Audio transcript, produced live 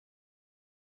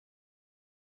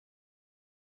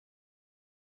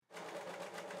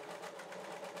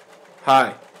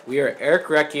Hi, we are Eric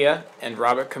Recchia and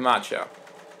Robert Camacho,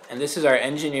 and this is our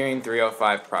Engineering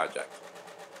 305 project.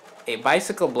 A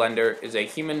bicycle blender is a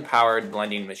human-powered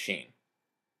blending machine.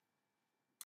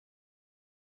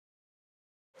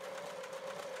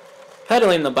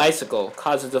 Pedaling the bicycle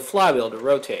causes the flywheel to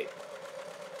rotate.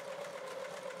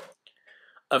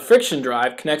 A friction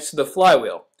drive connects to the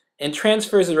flywheel and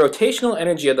transfers the rotational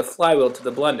energy of the flywheel to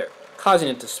the blender, causing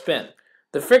it to spin.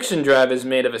 The friction drive is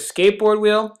made of a skateboard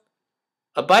wheel,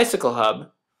 a bicycle hub,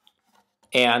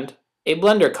 and a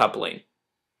blender coupling.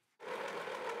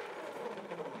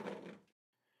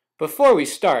 Before we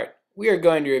start, we are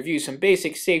going to review some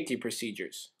basic safety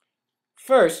procedures.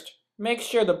 First, make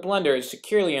sure the blender is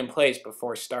securely in place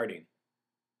before starting.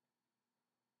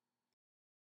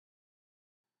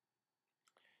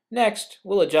 Next,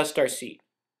 we'll adjust our seat.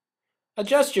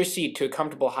 Adjust your seat to a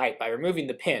comfortable height by removing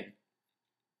the pin,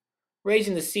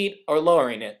 raising the seat or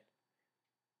lowering it,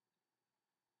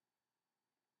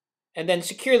 and then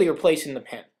securely replacing the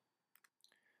pin.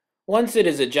 Once it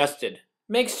is adjusted,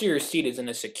 make sure your seat is in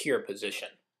a secure position.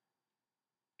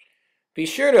 Be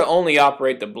sure to only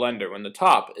operate the blender when the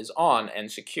top is on and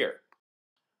secure.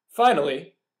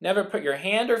 Finally, never put your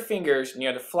hand or fingers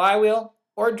near the flywheel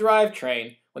or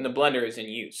drivetrain when the blender is in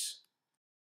use.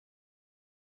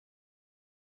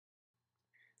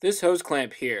 This hose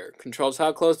clamp here controls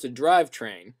how close the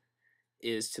drivetrain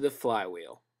is to the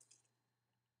flywheel.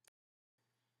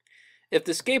 If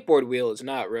the skateboard wheel is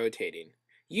not rotating,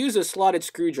 use a slotted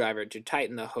screwdriver to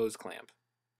tighten the hose clamp.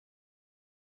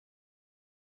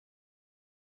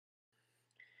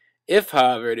 If,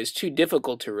 however, it is too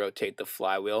difficult to rotate the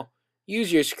flywheel,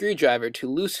 use your screwdriver to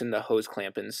loosen the hose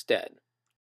clamp instead.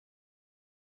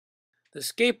 The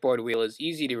skateboard wheel is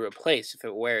easy to replace if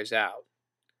it wears out.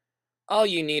 All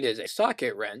you need is a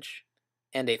socket wrench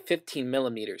and a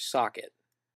 15mm socket.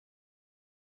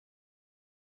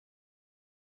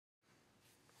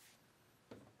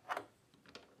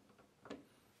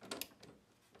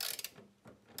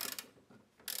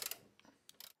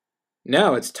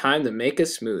 Now it's time to make a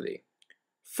smoothie.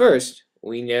 First,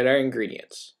 we need our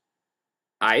ingredients: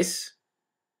 ice,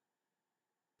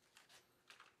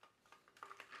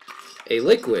 a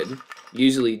liquid,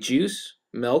 usually juice,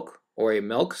 milk, or a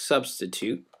milk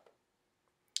substitute,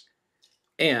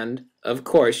 and, of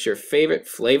course, your favorite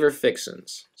flavor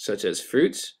fixins, such as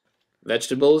fruits,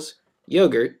 vegetables,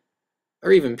 yogurt,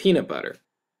 or even peanut butter.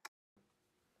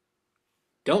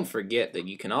 Don't forget that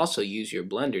you can also use your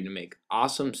blender to make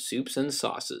awesome soups and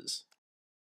sauces.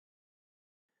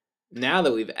 Now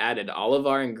that we've added all of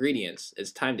our ingredients,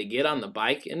 it's time to get on the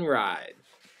bike and ride.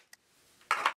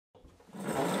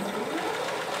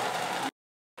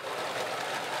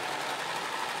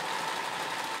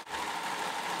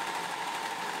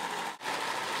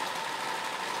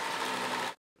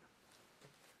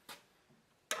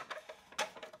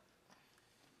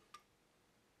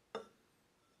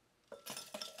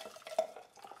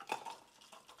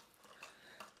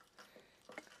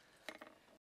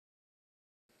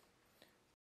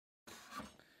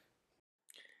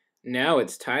 Now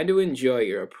it's time to enjoy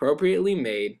your appropriately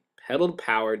made,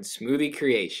 pedal-powered smoothie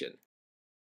creation.